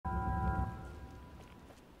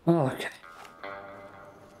Okay.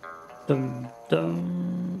 Dum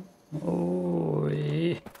dum. Oh,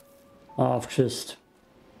 I've just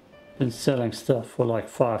been selling stuff for like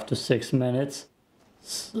 5 to 6 minutes.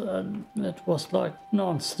 So it was like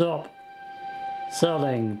non-stop.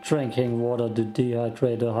 Selling drinking water to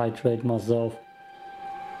dehydrate or hydrate myself.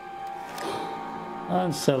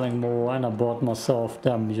 And selling more, and I bought myself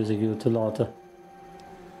that music utility.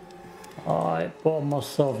 I bought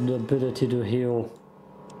myself the ability to heal.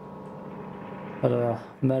 At a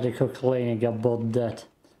medical clinic, I bought that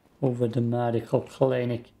over the medical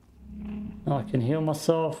clinic. Now I can heal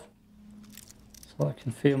myself, so I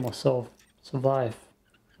can feel myself survive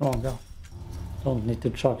longer. Don't need to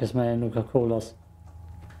chuck as many Nuka-Colas.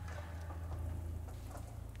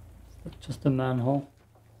 Just a manhole.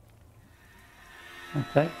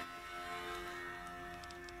 Okay.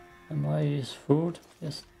 Am I use food?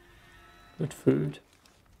 Yes. Good food.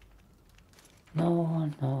 No,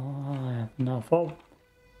 I have enough. Oh.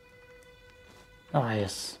 Ah,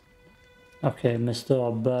 yes. Okay, Mr.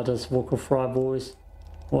 Badass Vocal Fry Boys.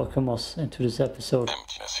 Welcome us into this episode.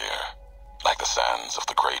 Emptiness here, like the sands of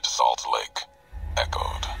the great salt lake,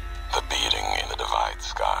 echoed. The beating in the divide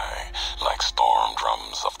sky, like storm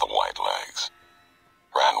drums of the white legs.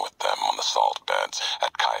 Ran with them on the salt beds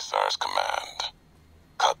at Kaisar's command.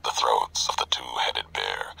 Cut the throats of the two-headed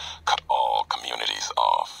bear, cut all communities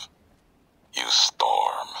off. Use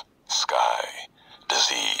storm, sky,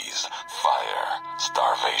 disease, fire,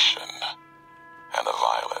 starvation, and the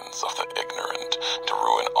violence of the ignorant to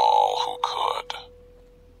ruin all who could.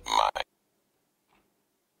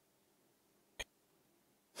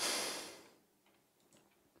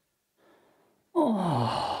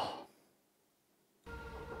 Oh.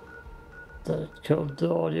 That killed the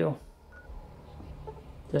audio.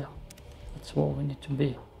 There. That's where we need to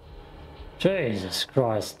be. Jesus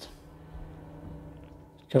Christ.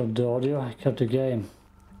 Killed the audio, I kept the game.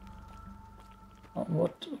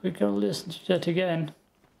 What? We can listen to that again.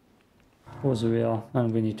 Of course we are,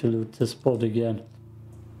 and we need to loot the spot again.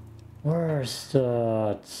 Where's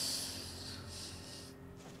that?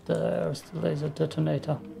 There's the laser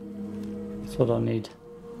detonator. That's what I need.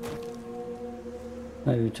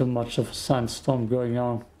 Maybe too much of a sandstorm going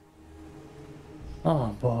on. Oh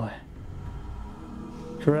boy.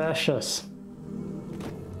 Crashes.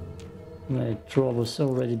 My draw was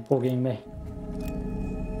already bugging me.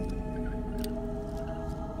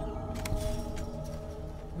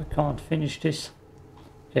 I can't finish this.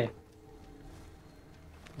 Okay.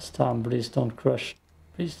 This time please don't crash.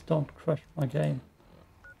 Please don't crash my game.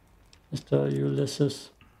 Mr. Ulysses.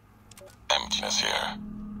 Emptiness here,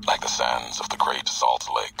 like the sands of the great salt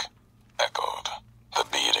lake, echoed. The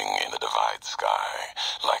beating in the divide sky,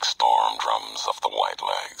 like storm drums of the white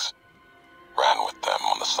legs. Ran with them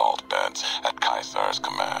on the salt beds at Kaisar's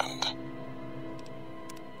command.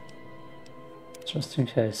 Just in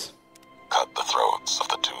case. Cut the throats of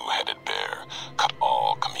the two-headed bear, cut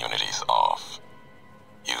all communities off.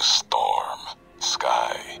 Use storm,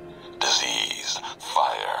 sky, disease,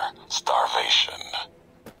 fire, starvation,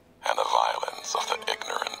 and the violence of the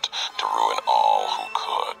ignorant to ruin all who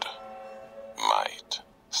could. Might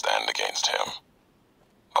stand against him.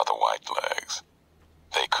 But the white legs,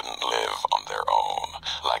 they couldn't live on their own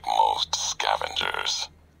like most scavengers,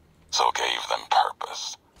 so gave them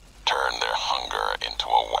purpose, turned their hunger into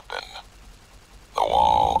a weapon. The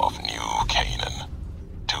wall of New Canaan,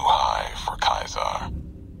 too high for Kaisar,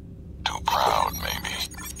 too proud maybe,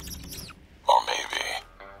 or maybe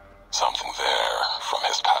something there from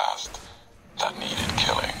his past that needed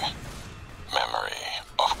killing. Memory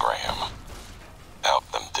of Graham. Help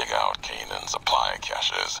them dig out Canaan's supply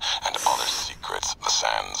caches and other secrets the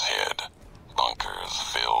sands hid. Bunkers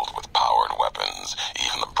filled with powered weapons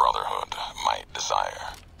even the Brotherhood might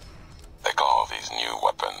desire. They call these new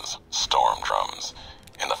weapons storm drums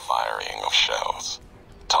in the firing of shells.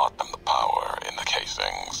 Taught them the power in the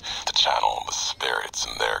casings to channel the spirits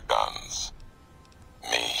in their guns.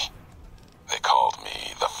 Me, they called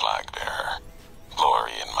me the flag bearer.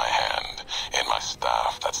 Glory in my hand, in my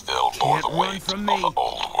staff that still bore the weight of the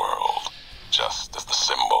old world, just as the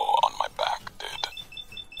symbol on my back did.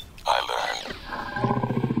 I learned.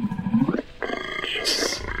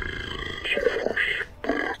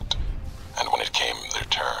 And when it came their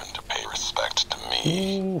turn to pay respect to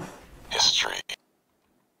me, history.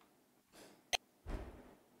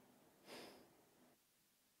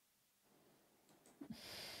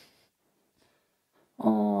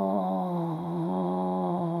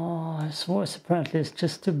 Oh, his voice apparently is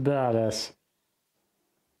just too badass.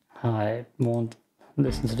 I won't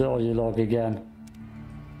listen to the audio log again.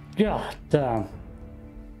 God damn.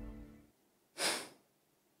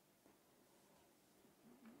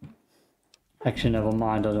 Actually, never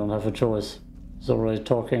mind, I don't have a choice. He's already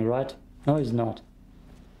talking, right? No, he's not.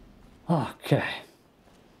 Okay.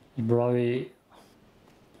 He probably...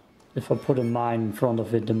 If I put a mine in front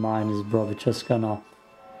of it, the mine is probably just gonna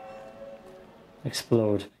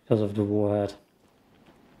explode because of the warhead.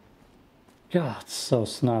 God, so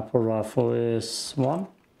sniper rifle is one.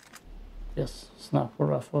 Yes, sniper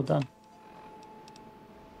rifle done.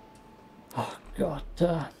 Oh God,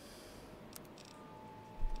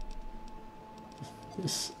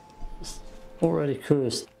 this is already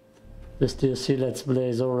cursed. This DLC Let's Play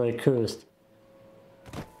is already cursed.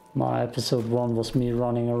 My episode 1 was me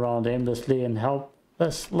running around aimlessly and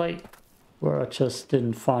helplessly, where I just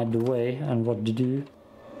didn't find the way and what to do.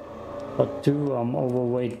 But 2, I'm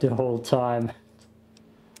overweight the whole time.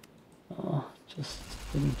 Just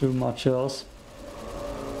didn't do much else.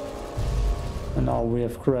 And now we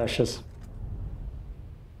have crashes.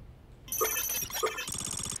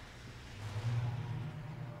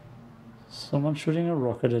 Someone shooting a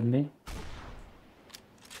rocket at me.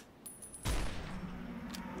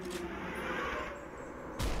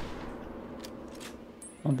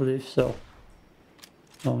 I believe so.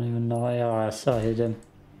 Don't even know. Yeah, I saw hit him.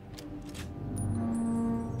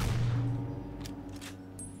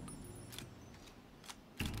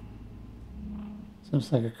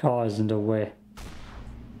 Seems like a car is in the way.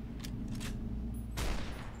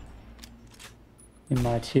 He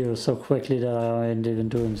might heal so quickly that I ain't even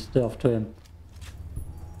doing stuff to him.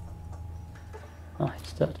 Ah,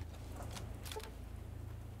 he's dead.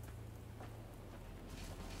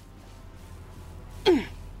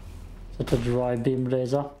 Is that a dry beam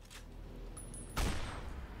laser?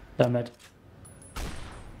 Damn it.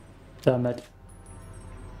 Damn it.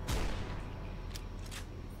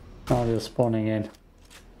 Now they're spawning in.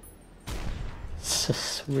 So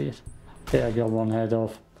sweet. Okay, I got one head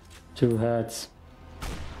off. 2 heads.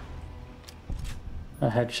 A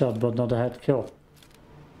headshot, but not a head kill.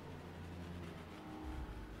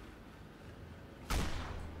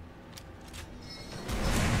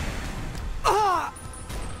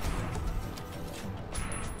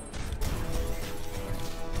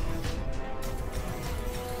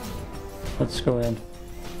 Let's go in.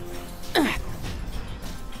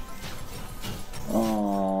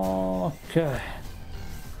 Oh, okay.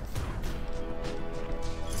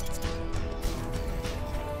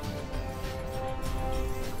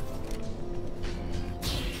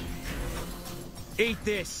 Eat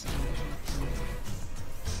this.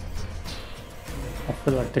 I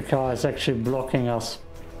feel like the car is actually blocking us.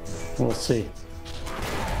 We'll see.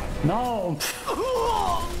 No!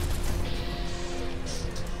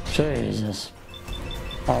 Jesus.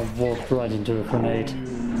 I walked right into a grenade.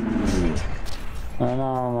 And I'm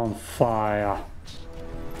on fire.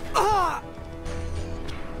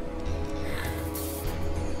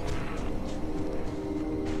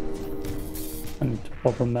 And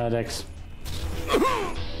proper medics.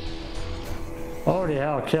 Holy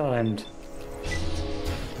hell, kill him.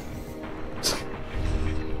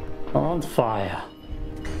 On fire.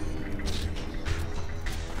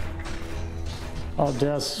 Oh,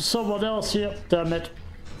 there's someone else here, damn it.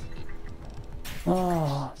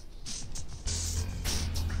 Oh.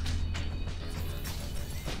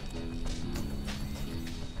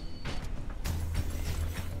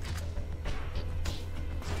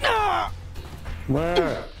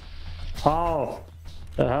 Where? How?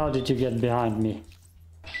 The hell did you get behind me?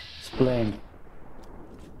 Explain.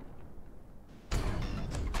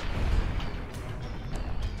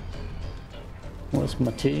 Where's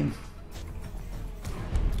my team?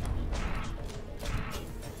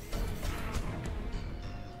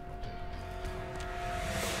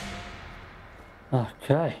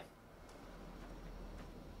 Okay.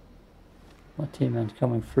 My team ain't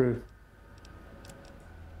coming through.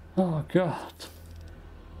 Oh God.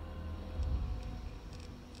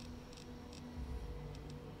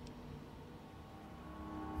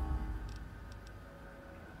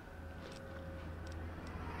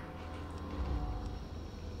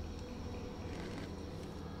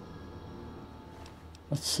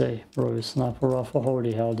 Let's see, bro, sniper rifle,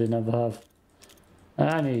 holy hell, they never have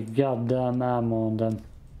any goddamn ammo on them.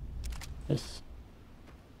 Yes.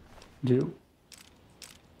 Do.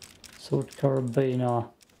 Sword carabiner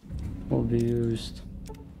will be used.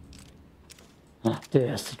 Ah,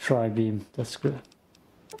 there's the tri-beam, that's good.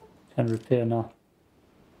 Can repair now.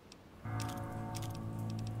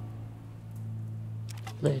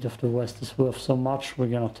 Blade of the West is worth so much, we're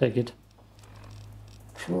gonna take it.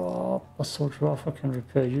 Drop assault rifle, can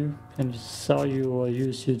repair you. Can sell you or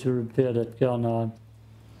use you to repair that gun.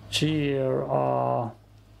 GR.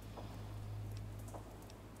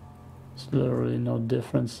 There's literally no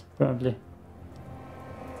difference apparently.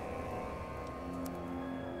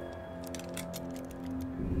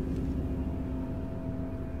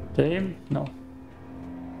 Flame? No.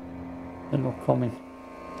 They're not coming.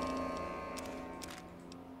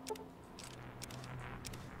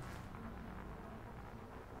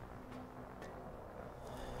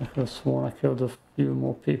 I could have sworn I killed a few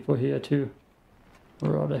more people here too.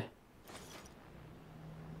 Where are they?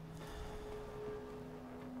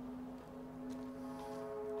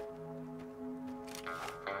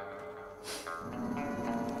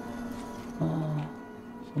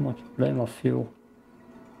 So much blame of fuel.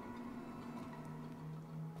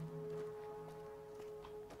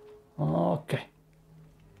 Okay.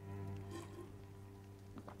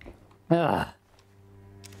 Ah.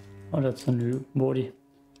 Oh, that's a new body.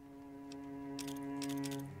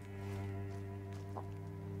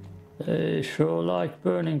 They sure like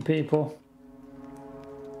burning people.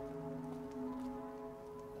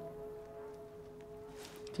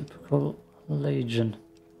 Typical Legion.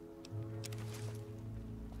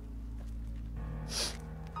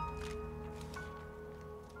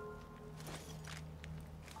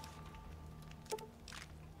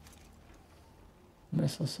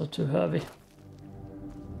 Missiles are too heavy.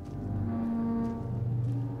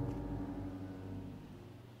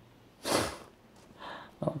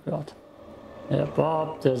 Oh god. Yep,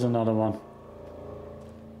 up, there's another one.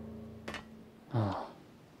 Oh.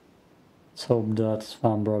 Let's hope that's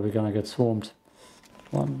fun, bro. We're gonna get swarmed.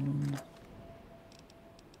 One.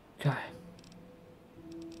 Okay.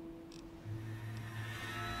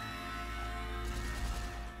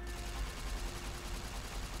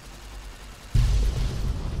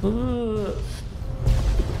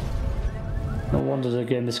 No wonder the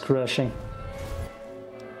game is crashing.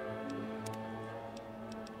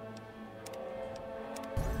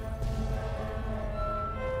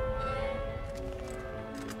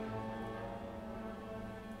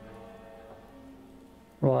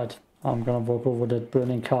 Right, I'm gonna walk over that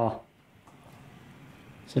burning car.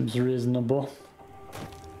 Seems reasonable.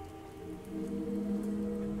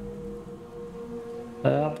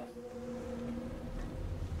 Yep.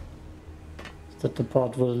 Is that the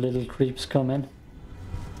part where the little creeps come in?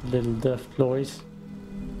 Little death glories.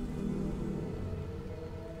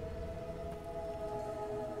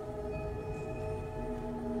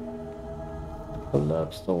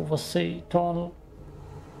 Collapsed oversea tunnel.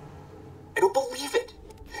 I don't believe it.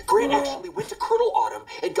 Grant actually went to Colonel Autumn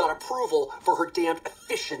and got approval for her damned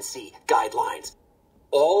efficiency guidelines.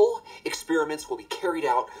 All experiments will be carried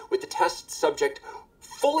out with the test subject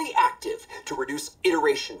fully active to reduce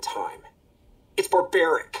iteration time. It's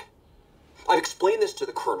barbaric. I've explained this to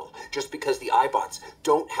the Colonel. Just because the iBots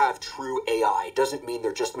don't have true AI doesn't mean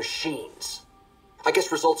they're just machines. I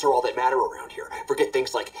guess results are all that matter around here. Forget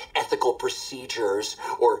things like ethical procedures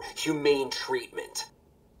or humane treatment.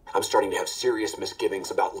 I'm starting to have serious misgivings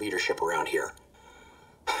about leadership around here.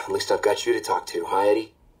 At least I've got you to talk to, huh,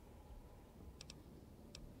 Eddie?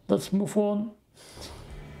 Let's move on.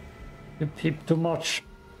 You peep too much.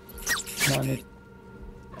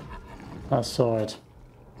 I saw it.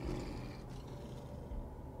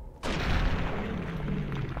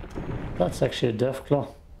 That's actually a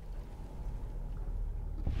Deathclaw.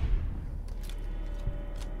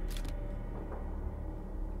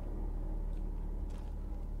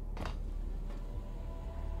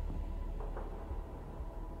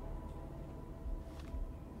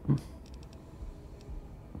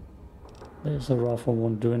 There's a rifle,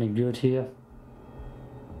 won't do any good here.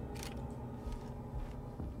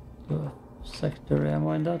 Secondary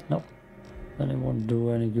ammo in that? Nope. Then it won't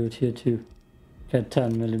do any good here too. Okay,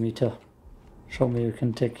 10mm. Show me you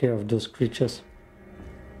can take care of those creatures.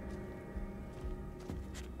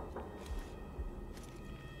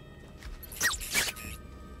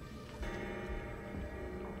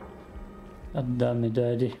 God damn it,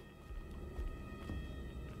 Daddy.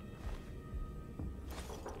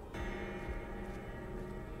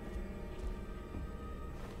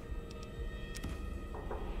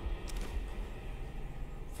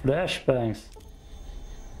 Flashbangs.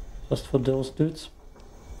 Just for those dudes.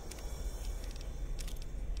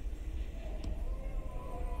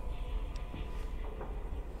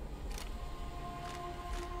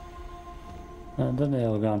 And the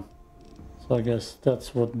nail gun. So I guess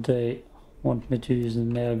that's what they want me to use the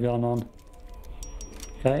nail gun on.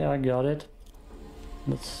 Okay, I got it.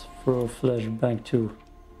 Let's throw a flashbang too.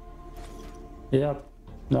 Yep,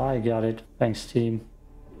 no, I got it. Thanks, team.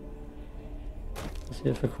 Does he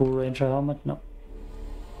have a cool ranger helmet? No.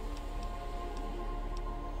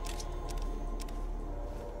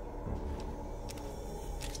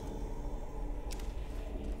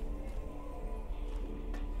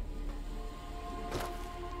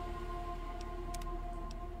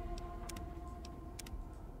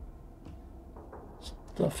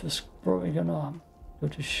 Stuff is probably gonna go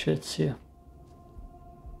to shits here.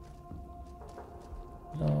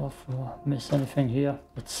 I don't know if I miss anything here.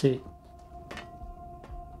 Let's see.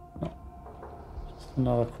 No. Just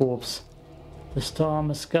another corpse. This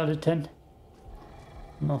time a skeleton.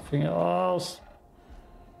 Nothing else.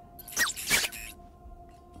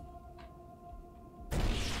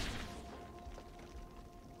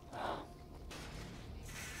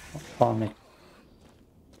 Funny.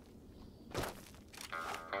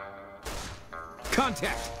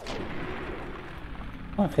 Contact.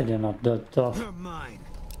 Okay, they're not that tough. You're mine.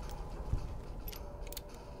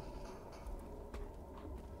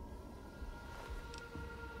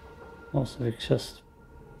 Most of it just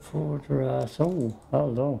for the ass. Oh,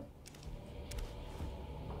 hello.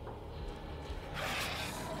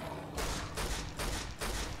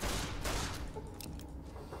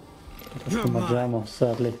 That's my jammer,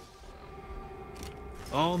 sadly.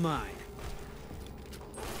 All mine.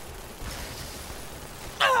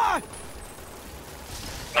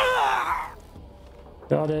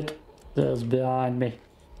 Got it. There's behind me.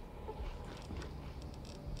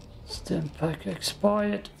 Stim pack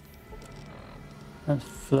expired. And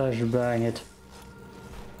flashbang it.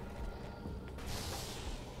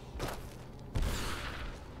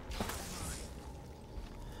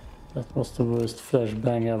 That was the worst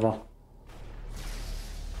flashbang ever.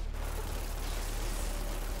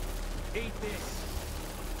 Eat this.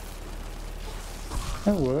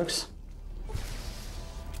 It works.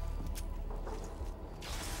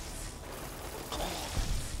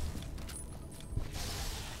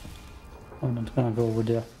 I'm not gonna go over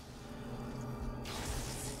there.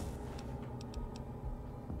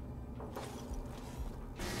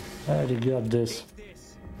 I already got this.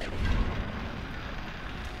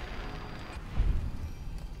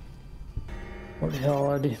 What the hell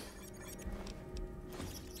already?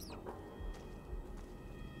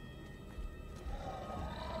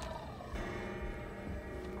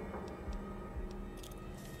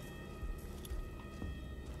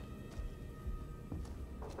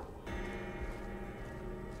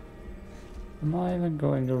 Am I even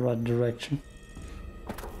going the right direction?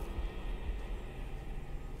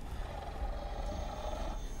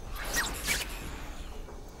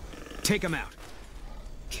 Take him out.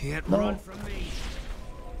 Can't No. run from me.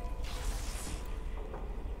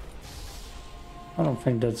 I don't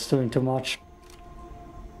think that's doing too much.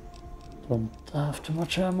 Don't have too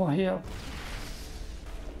much ammo here.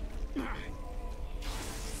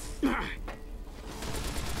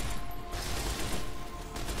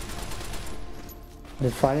 They're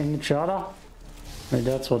fighting each other? Maybe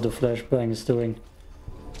that's what the flashbang is doing.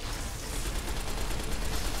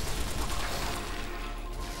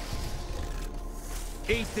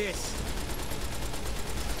 Eat this.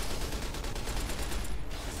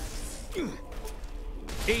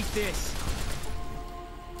 Eat this.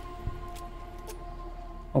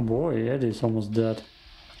 Oh boy, Eddie's almost dead.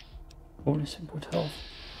 Only some good health.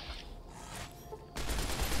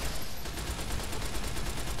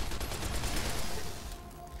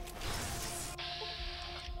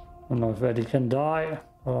 I don't know if Eddie can die,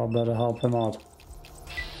 or I better help him out.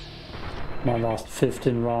 My last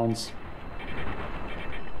 15 rounds.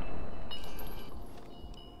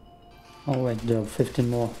 Oh wait, there are 15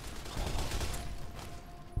 more.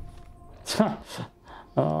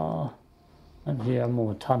 And here are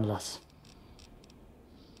more Tunnlers.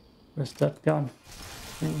 Where's that gun?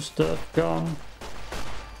 Who's that gun?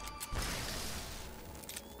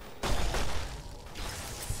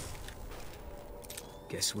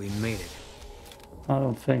 Guess we made it. I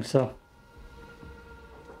don't think so.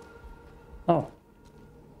 Oh.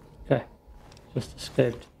 Okay. Just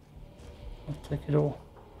escaped. I'll take it all.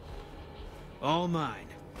 All mine.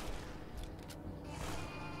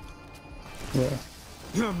 Where?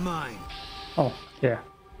 You're mine. Oh, yeah.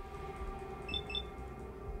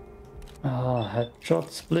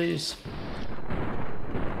 Headshots, please.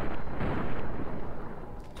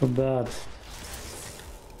 Too bad.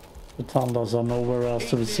 The Tunnlers are nowhere else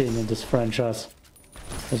to be seen in this franchise.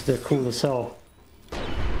 Because they're cool as hell.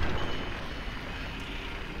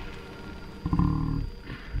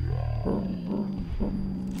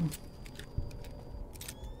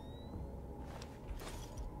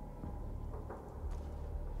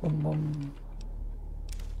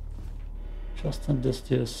 Just in this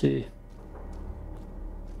DLC.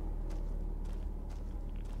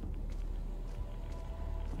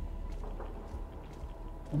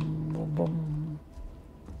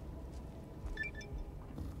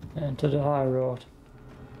 Enter the high road.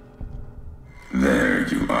 There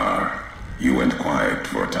you are. You went quiet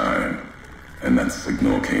for a time. and that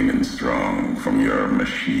signal came in strong from your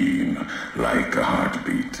machine, like a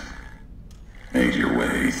heartbeat. Made your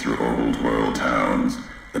way through old world towns,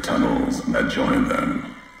 the tunnels that join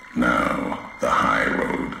them, now the high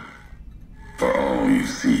road. For all you've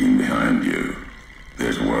seen behind you,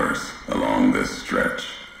 there's worse along this stretch.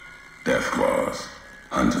 Death claws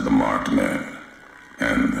hunt the marked men,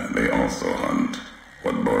 and they also hunt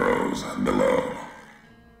what burrows below.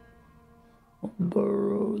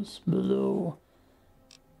 Burrows below?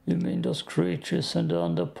 You mean those creatures in the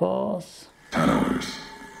underpass? Tunnlers.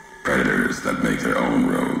 Predators that make their own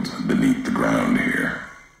roads beneath the ground here.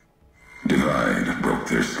 Divide broke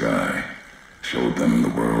their sky, showed them the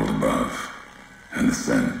world above, and the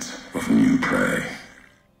scent of new prey.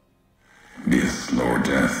 Be a slower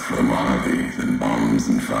death for the Mojave than bombs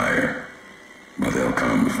and fire, but they'll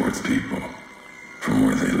come for its people, from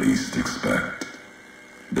where they least expect,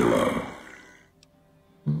 below.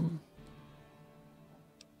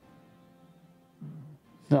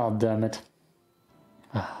 Oh, damn it.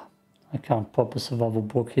 I can't pop a survival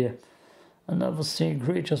book here. I've never seen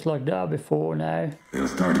creatures like that before now. They'll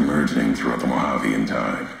start emerging throughout the Mojave in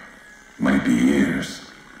time. Might be years,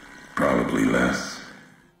 probably less.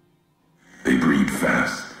 They breed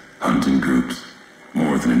fast, hunt in groups,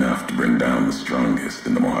 more than enough to bring down the strongest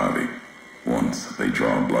in the Mojave, once they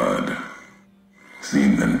draw blood.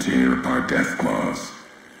 Seen them tear apart Deathclaws.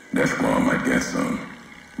 Deathclaw might get some,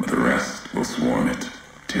 but the rest will swarm it,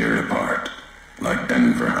 tear it apart, like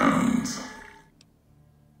Denver hounds.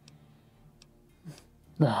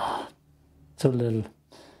 Ah, too little.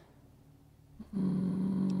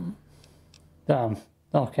 Damn,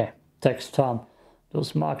 okay, takes time.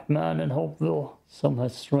 Those marked men in Hopeville, some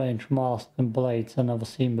had strange masks and blades I've never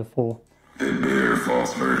seen before. They bear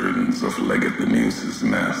false versions of Legate Lemuse's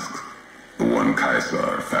masks, the one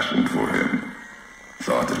Caesar fashioned for him.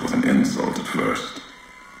 Thought it was an insult at first.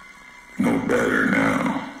 No better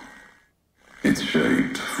now. It's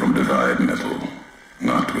shaped from divide metal,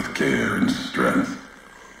 not with care and strength,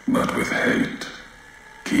 but with hate.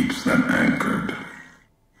 Keeps them anchored.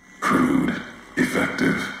 Crude,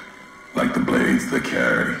 effective, like the blades they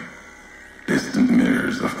carry. Distant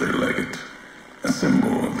mirrors of their legate, a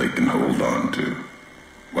symbol they can hold on to,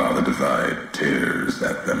 while the divide tears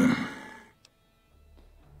at them.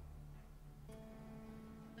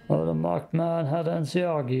 Well, the marked man had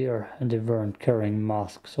NCR gear, and they weren't carrying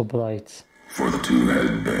masks or blades. For the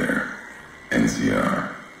two-headed bear,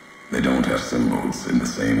 NCR, they don't have symbols in the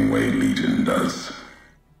same way Legion does.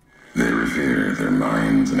 They revere their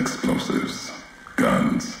mines and explosives,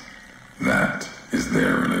 guns. That is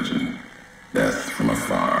their religion. Death from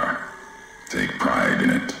afar. Take pride in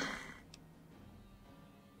it.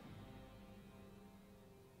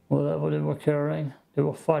 Whatever they were carrying, they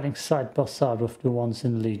were fighting side by side with the ones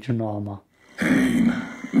in Legion armor. Pain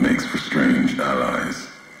makes for strange allies.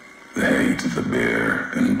 The hate the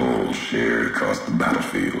bear and bull shared across the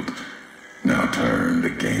battlefield now turned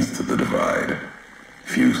against the divide.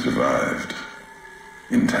 Few survived.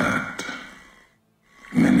 Intact.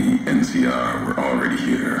 Many NCR were already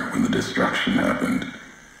here when the destruction happened,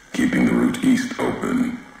 keeping the route east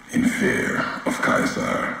open in fear of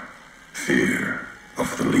Caesar, fear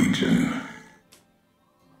of the Legion.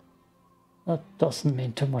 That doesn't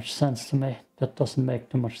mean too much sense to me. That doesn't make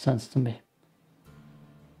too much sense to me.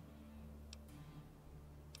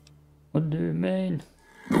 What do you mean?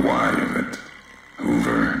 The why of it.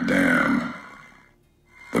 Hoover Dam.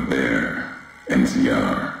 The bear,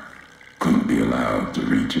 NCR, couldn't be allowed to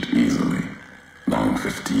reach it easily. Long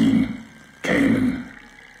 15, Cayman,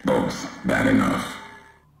 both bad enough.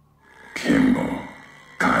 Kimball,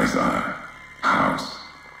 Kaiser, House.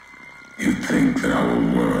 You'd think that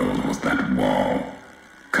our world was that wall,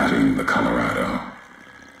 cutting the Colorado.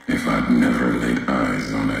 If I'd never laid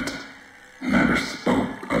eyes on it, never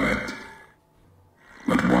spoke of it.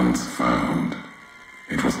 But once found,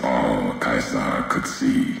 it was all Caesar could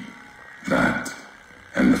see. That,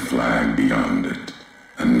 and the flag beyond it,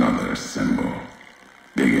 another symbol,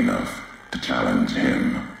 big enough to challenge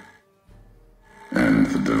him. And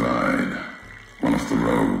the divide, one of the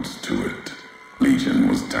roads to it. Legion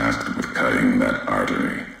was tasked with cutting that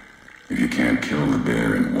artery. If you can't kill the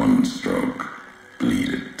bear in one stroke, bleed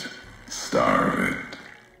it, starve it.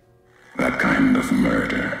 That kind of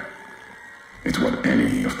murder. It's what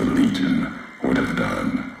any of the Legion would have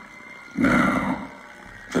done. Now,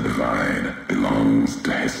 the divide belongs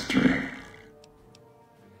to history.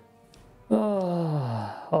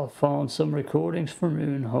 I found some recordings from you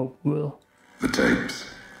in Hopeville. The tapes.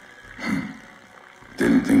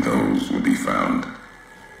 Didn't think those would be found.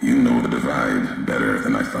 You know the divide better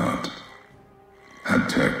than I thought. Had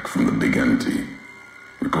tech from the big empty.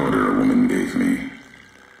 Recorder a woman gave me.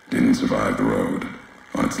 Didn't survive the road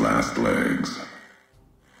on its last legs.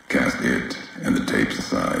 Cast it and the tapes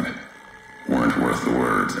aside. Weren't worth the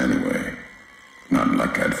words anyway. Not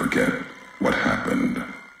like I'd forget what happened.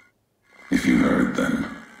 If you heard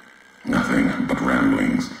them, nothing but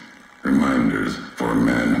ramblings, reminders for a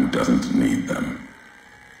man who doesn't need them.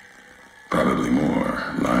 Probably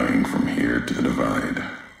more lying from here to the divide.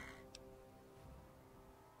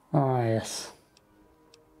 Ah, yes.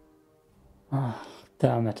 Ah,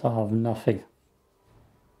 damn it, I have nothing.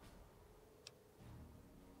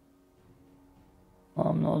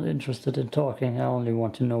 I'm not interested in talking, I only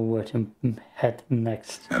want to know where to head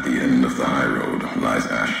next. At the end of the high road lies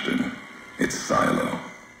Ashton, its silo.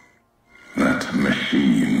 That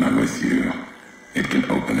machine I'm with you, it can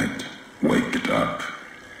open it, wake it up,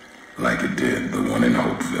 like it did the one in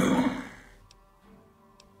Hopeville.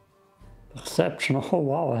 Perception, oh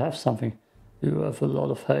wow, I have something. You have a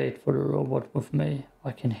lot of hate for the robot with me.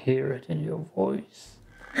 I can hear it in your voice.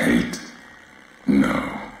 Hate?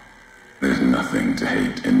 No. There's nothing to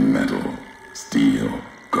hate in metal, steel,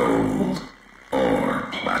 gold, or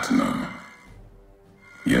platinum.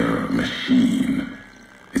 Your machine,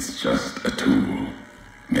 it's just a tool,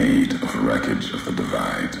 made of wreckage of the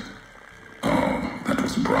divide. All that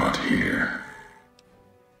was brought here.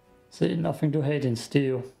 See, nothing to hate in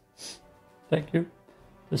steel. Thank you.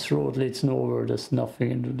 This road leads nowhere, there's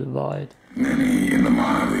nothing in the divide. Many in the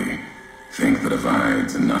Mojave think the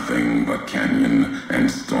divide's nothing but canyon and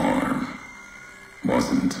storm.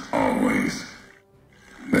 Wasn't always.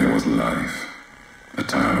 There was life. A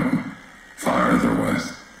town farther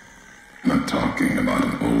west. Not talking about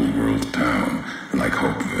an old world town like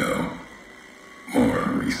Hopeville. More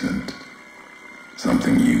recent.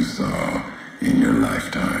 Something you saw in your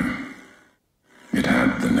lifetime. It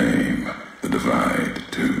had the name, the divide,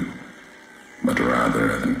 too. But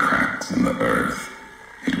rather than cracks in the earth,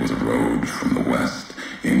 it was a road from the west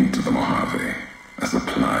into the Mojave, a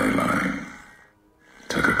supply line.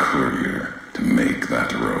 Took a courier to make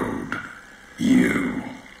that road. You.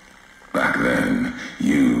 Back then,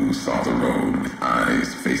 you saw the road with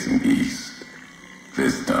eyes facing east.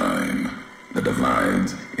 This time, the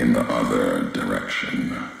divide's in the other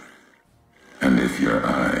direction. And if your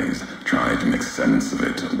eyes try to make sense of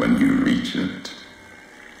it when you reach it,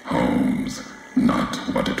 home's not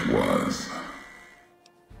what it was.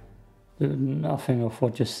 Dude, nothing of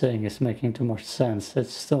what you're saying is making too much sense.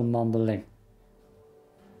 It's still mumbling.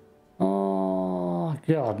 Oh,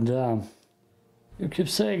 god damn. You keep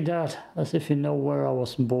saying that as if you know where I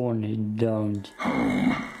was born. You don't.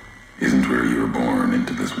 Home isn't where you were born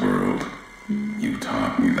into this world. You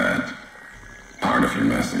taught me that. Part of your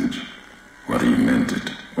message, whether you meant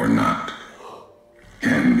it or not,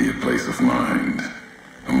 can be a place of mind.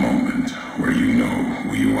 A moment where you know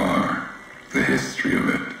who you are, the history of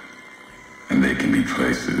it. And they can be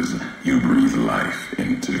places you breathe life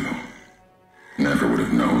into. Never would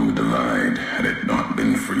have known the divide had it not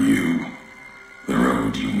been for you. The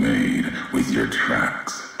road you made with your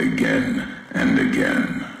tracks again and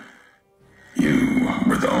again. You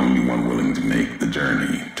were the only one willing to make the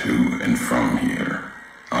journey to and from here.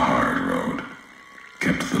 A hard road.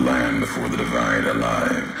 Kept the land before the divide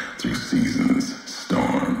alive through seasons,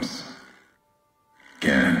 storms.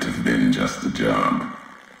 Can't have been just a job.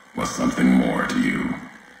 Was something more to you.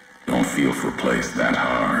 Don't feel for a place that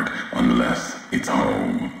hard unless it's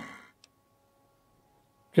home.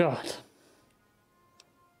 God.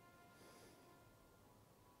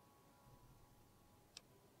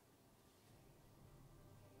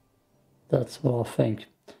 That's what I think.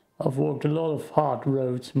 I've walked a lot of hard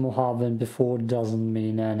roads in Mojave before doesn't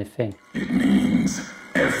mean anything. It means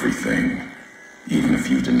everything. Even if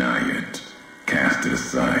you deny it, cast it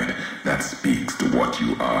aside, that speaks to what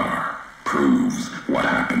you are. Proves what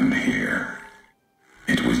happened here.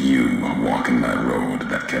 It was you walking that road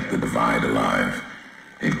that kept the divide alive.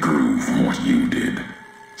 It grew from what you did.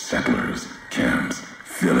 Settlers, camps,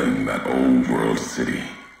 filling that old world city.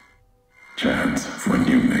 Chance for a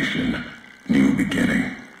new nation, new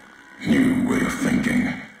beginning, new way of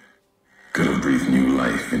thinking. Could have breathed new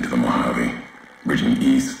life into the Mojave, bridging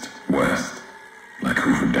east, west, like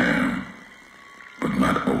Hoover Dam. But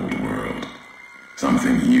not old world.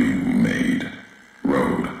 Something you made.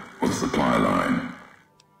 Road was a supply line.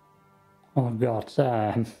 Oh god,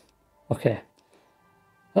 okay.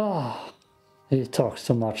 Ah, he talks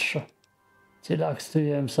too much. He likes to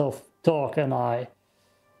hear himself talk and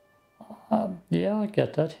yeah, I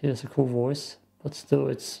get that, he has a cool voice, but still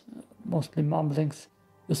it's mostly mumblings.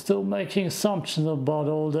 You're still making assumptions about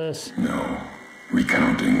all this. No,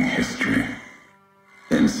 recounting history.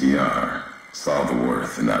 And NCR saw the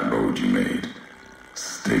worth in that road you made.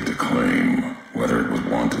 Staked a claim, whether it was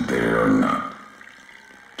wanted there or not.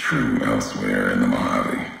 True elsewhere in the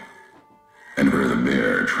Mojave. And where the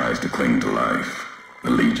bear tries to cling to life, the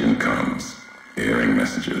Legion comes, bearing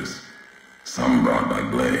messages. Some brought by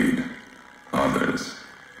blade, others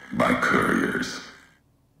by couriers.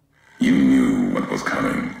 You knew what was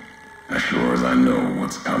coming, as sure as I know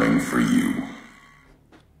what's coming for you.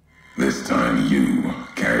 This time you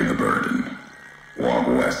carry the burden. Walk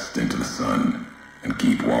west into the sun, and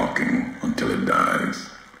keep walking until it dies.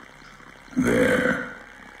 There,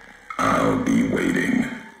 I'll be waiting.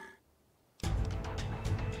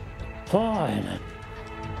 Fine.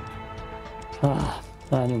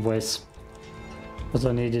 Anyways. Because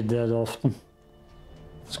I need it that often.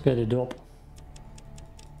 Let's get it up.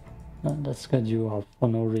 And let's get you up for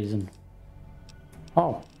no reason.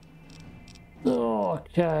 Oh.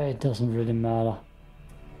 Okay, it doesn't really matter.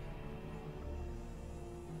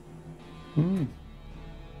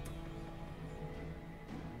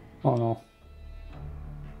 Oh no.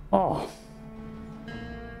 Oh.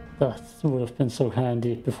 That would have been so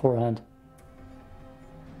handy beforehand.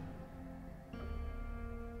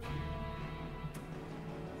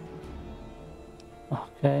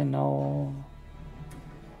 Okay, no.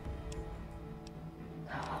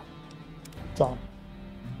 Done.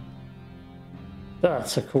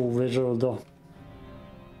 That's a cool visual though.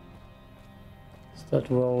 Is that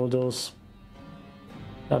where all those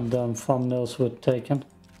goddamn thumbnails were taken?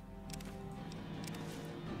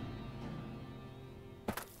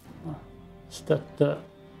 Is that the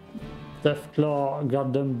Deathclaw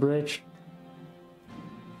goddamn bridge?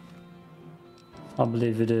 I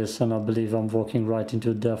believe it is, and I believe I'm walking right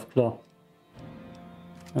into Deathclaw.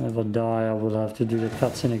 And if I die, I will have to do the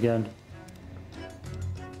cutscene again.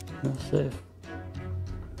 Let's save.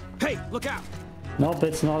 Hey, look out! Nope,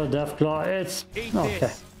 it's not a Deathclaw, it's...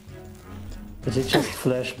 Okay. Did he just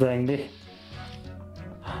flashbang me?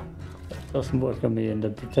 That doesn't work on me and the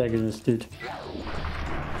protagonist, dude.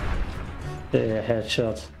 Yeah,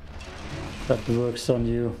 headshot. That works on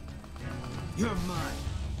you. You're mine.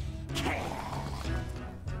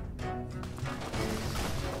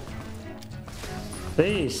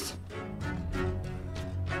 Beast!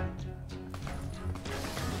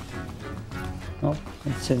 Oh,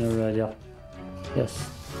 incinerator. Yes.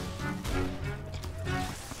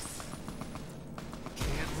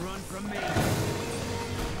 Can't run from me.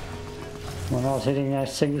 We're not hitting a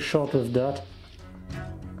single shot with that. I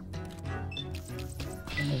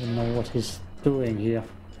don't even know what he's doing here.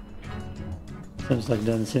 Seems like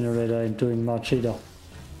the incinerator ain't doing much either.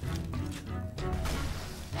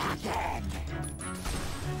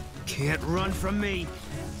 Can't run from me.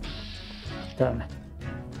 Damn it.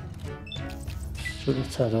 Shoot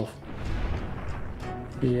its head off.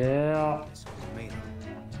 Yeah. Made it.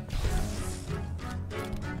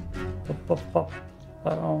 Pop, pop, pop.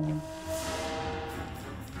 Boom.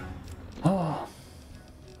 Oh.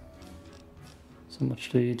 So much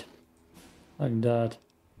to eat. Like that.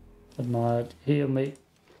 That might heal me.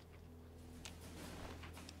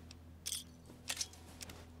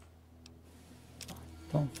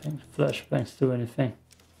 Don't think flashbangs do anything.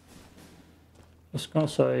 Just gonna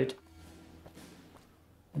say it.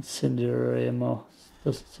 Incendiary ammo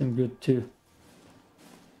doesn't seem good too.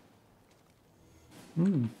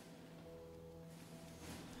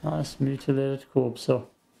 Nice mutilated corpse. So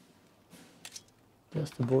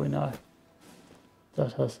there's the boy knife.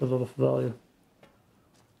 That has a lot of value.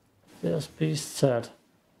 There's Beast's head.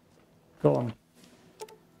 Gone.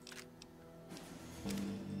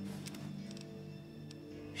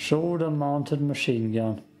 Shoulder mounted machine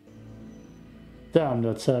gun. Damn,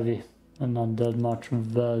 that's heavy and not that much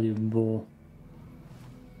valuable.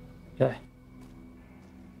 Okay.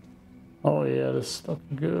 Oh yeah, that's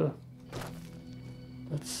looking good.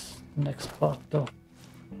 That's the next part though.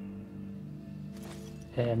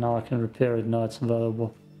 Yeah, now I can repair it, now it's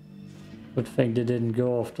valuable. Good thing they didn't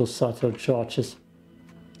go off those subtle charges.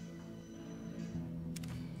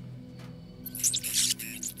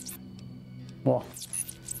 What?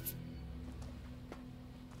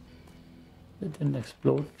 It didn't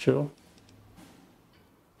explode, sure.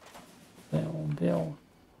 Bam, bam.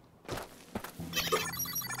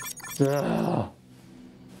 Ah.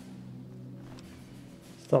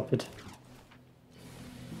 Stop it.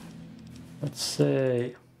 Let's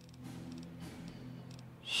say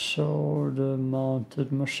shoulder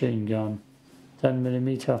mounted machine gun,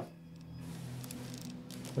 10mm.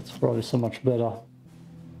 That's probably so much better.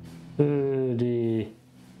 30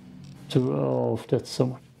 12, that's so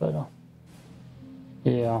much better.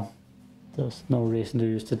 Yeah, there's no reason to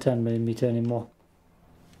use the 10mm anymore.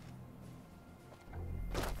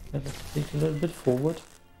 Let's take a little bit forward.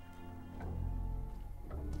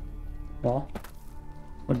 What?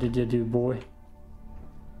 What did you do, boy?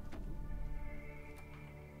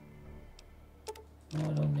 No,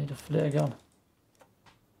 I don't need a flare gun.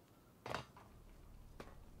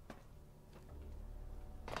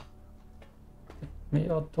 Get me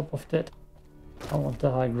on top of that. I want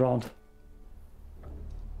the high ground.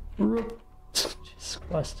 Jesus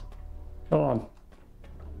Christ. Come on.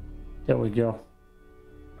 There we go.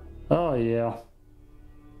 Oh yeah.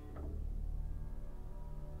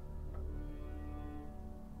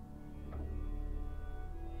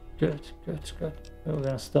 Good, good, good. We're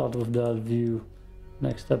gonna start with that view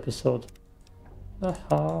next episode. The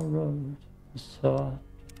hard road is hard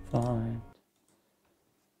to find.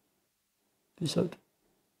 Peace out.